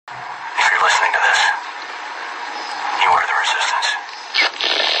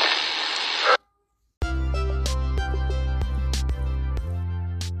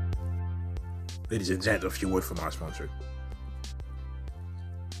Ladies and gentlemen, a few words from our sponsor.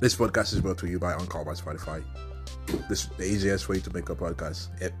 This podcast is brought to you by Encore by Spotify. This is the easiest way to make a podcast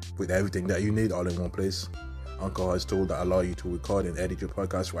with everything that you need all in one place. Encore has tools that allow you to record and edit your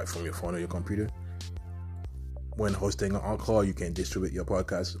podcast right from your phone or your computer. When hosting on Encore, you can distribute your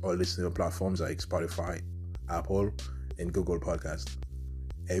podcast or listen to platforms like Spotify, Apple, and Google Podcasts.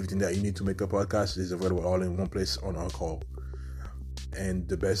 Everything that you need to make a podcast is available all in one place on Encore. And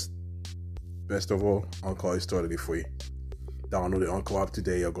the best of all, Encore is totally free. Download the Encore app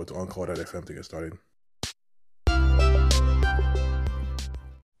today or go to encore.fm to get started.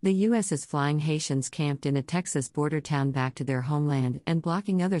 The U.S. is flying Haitians camped in a Texas border town back to their homeland and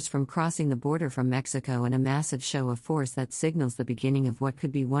blocking others from crossing the border from Mexico in a massive show of force that signals the beginning of what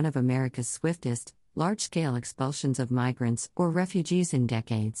could be one of America's swiftest, large-scale expulsions of migrants or refugees in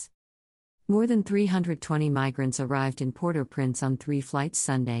decades. More than 320 migrants arrived in Port-au-Prince on 3 flights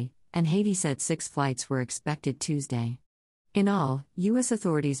Sunday, and Haiti said 6 flights were expected Tuesday. In all, U.S.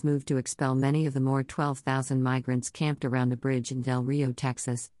 authorities moved to expel many of the more 12,000 migrants camped around a bridge in Del Rio,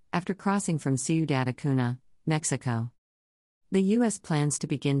 Texas, after crossing from Ciudad Acuna, Mexico. The U.S. plans to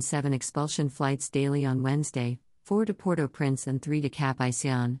begin 7 expulsion flights daily on Wednesday, 4 to Port-au-Prince and 3 to Cap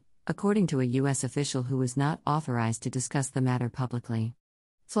Haitian, according to a U.S. official who was not authorized to discuss the matter publicly.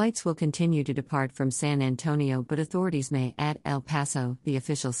 Flights will continue to depart from San Antonio, but authorities may add El Paso, the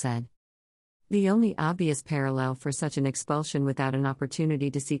official said. The only obvious parallel for such an expulsion without an opportunity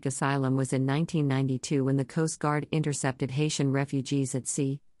to seek asylum was in 1992 when the Coast Guard intercepted Haitian refugees at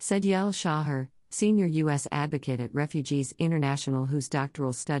sea, said Yael Shaher, senior U.S. advocate at Refugees International whose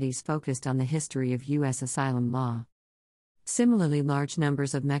doctoral studies focused on the history of U.S. asylum law. Similarly, large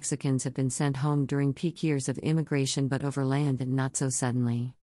numbers of Mexicans have been sent home during peak years of immigration but overland and not so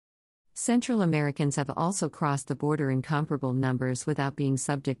suddenly. Central Americans have also crossed the border in comparable numbers without being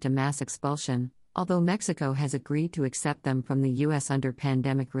subject to mass expulsion, although Mexico has agreed to accept them from the U.S. under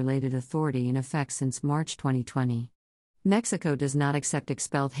pandemic-related authority in effect since March 2020. Mexico does not accept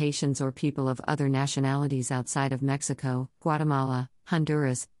expelled Haitians or people of other nationalities outside of Mexico, Guatemala,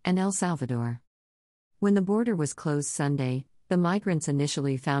 Honduras, and El Salvador. When the border was closed Sunday, the migrants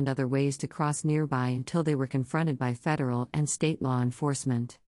initially found other ways to cross nearby until they were confronted by federal and state law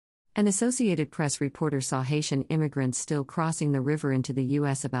enforcement. An Associated Press reporter saw Haitian immigrants still crossing the river into the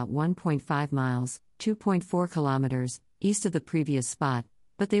U.S. about 1.5 miles, 2.4 kilometers, east of the previous spot,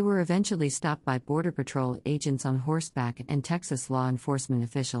 but they were eventually stopped by Border Patrol agents on horseback and Texas law enforcement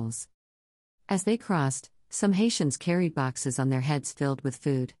officials. As they crossed, some Haitians carried boxes on their heads filled with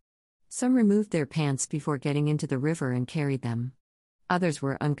food. Some removed their pants before getting into the river and carried them. Others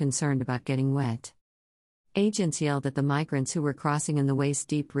were unconcerned about getting wet. Agents yelled at the migrants who were crossing in the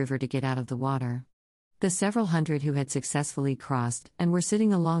waist-deep river to get out of the water. The several hundred who had successfully crossed and were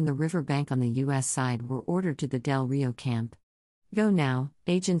sitting along the river bank on the U.S. side were ordered to the Del Rio camp. "Go now,"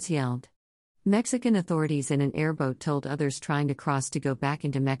 agents yelled. Mexican authorities in an airboat told others trying to cross to go back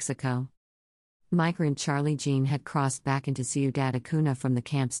into Mexico. Migrant Charlie Jean had crossed back into Ciudad Acuna from the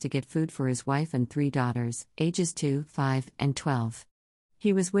camps to get food for his wife and 3 daughters, ages 2, 5, and 12.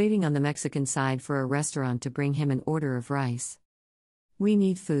 He was waiting on the Mexican side for a restaurant to bring him an order of rice. "We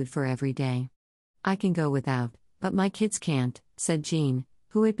need food for every day. I can go without, but my kids can't," said Jean,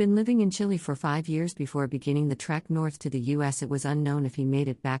 who had been living in Chile for 5 years before beginning the trek north to the U.S. It was unknown if he made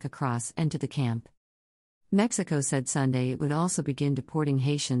it back across and to the camp. Mexico said Sunday it would also begin deporting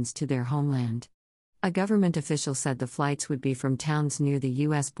Haitians to their homeland. A government official said the flights would be from towns near the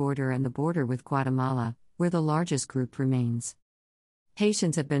U.S. border and the border with Guatemala, where the largest group remains.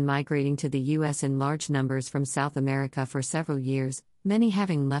 Haitians have been migrating to the U.S. in large numbers from South America for several years, many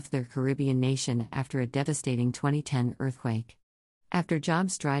having left their Caribbean nation after a devastating 2010 earthquake. After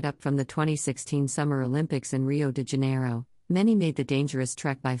jobs dried up from the 2016 Summer Olympics in Rio de Janeiro, many made the dangerous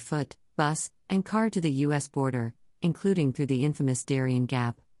trek by foot, bus, and car to the U.S. border, including through the infamous Darien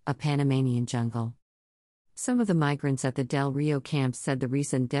Gap, a Panamanian jungle. Some of the migrants at the Del Rio camp said the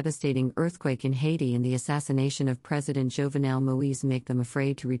recent devastating earthquake in Haiti and the assassination of President Jovenel Moïse make them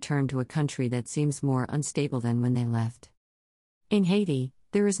afraid to return to a country that seems more unstable than when they left. "In Haiti,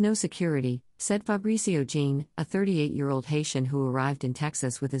 there is no security," said Fabricio Jean, a 38-year-old Haitian who arrived in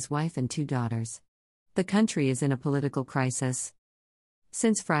Texas with his wife and 2 daughters. "The country is in a political crisis."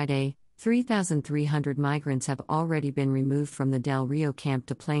 Since Friday, 3,300 migrants have already been removed from the Del Rio camp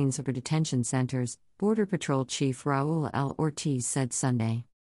to planes or detention centers, Border Patrol Chief Raul L. Ortiz said Sunday.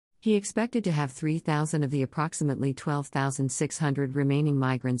 He expected to have 3,000 of the approximately 12,600 remaining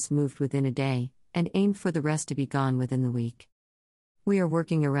migrants moved within a day, and aimed for the rest to be gone within the week. "We are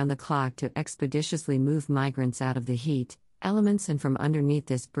working around the clock to expeditiously move migrants out of the heat," elements and from underneath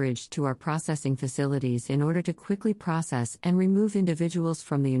this bridge to our processing facilities in order to quickly process and remove individuals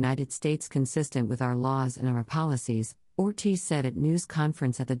from the United States consistent with our laws and our policies, Ortiz said at news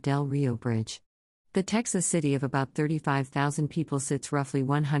conference at the Del Rio Bridge. The Texas city of about 35,000 people sits roughly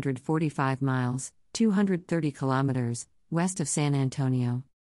 145 miles, 230 kilometers, west of San Antonio.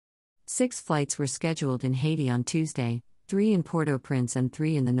 6 flights were scheduled in Haiti on Tuesday, 3 in Port-au-Prince and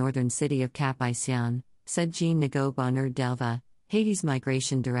 3 in the northern city of Cap-Haitien, said Jean Nago Bonheur Delva, Haiti's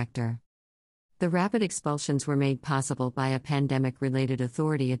migration director. The rapid expulsions were made possible by a pandemic-related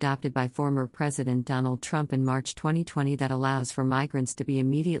authority adopted by former President Donald Trump in March 2020 that allows for migrants to be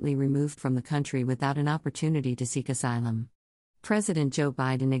immediately removed from the country without an opportunity to seek asylum. President Joe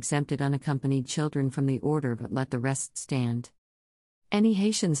Biden exempted unaccompanied children from the order but let the rest stand. Any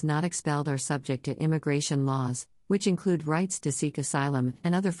Haitians not expelled are subject to immigration laws, which include rights to seek asylum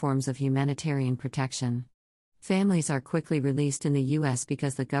and other forms of humanitarian protection. Families are quickly released in the U.S.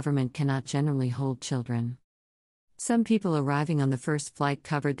 because the government cannot generally hold children. Some people arriving on the first flight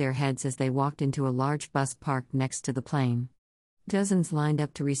covered their heads as they walked into a large bus parked next to the plane. Dozens lined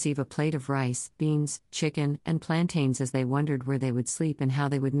up to receive a plate of rice, beans, chicken, and plantains as they wondered where they would sleep and how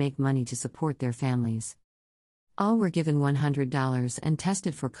they would make money to support their families. All were given $100 and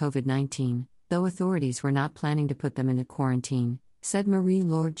tested for COVID-19, though authorities were not planning to put them into quarantine, said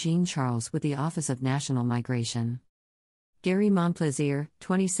Marie-Laure Jean-Charles with the Office of National Migration. Gary Montplaisir,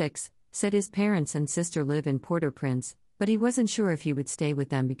 26, said his parents and sister live in Port-au-Prince, but he wasn't sure if he would stay with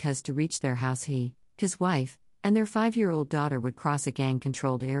them because to reach their house he, his wife, and their 5-year-old daughter would cross a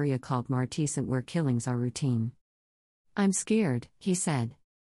gang-controlled area called Martissant where killings are routine. "I'm scared," he said.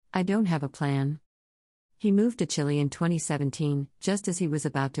 "I don't have a plan." He moved to Chile in 2017, just as he was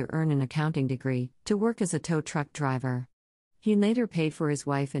about to earn an accounting degree, to work as a tow truck driver. He later paid for his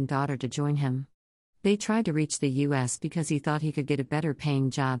wife and daughter to join him. They tried to reach the U.S. because he thought he could get a better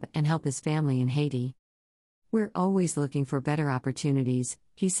paying job and help his family in Haiti. "We're always looking for better opportunities,"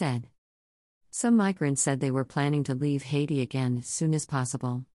 he said. Some migrants said they were planning to leave Haiti again as soon as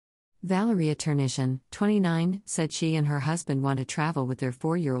possible. Valeria Ternishan, 29, said she and her husband want to travel with their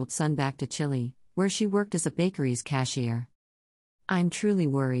 4-year-old son back to Chile, where she worked as a bakery's cashier. "I'm truly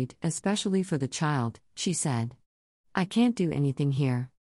worried, especially for the child," she said. "I can't do anything here.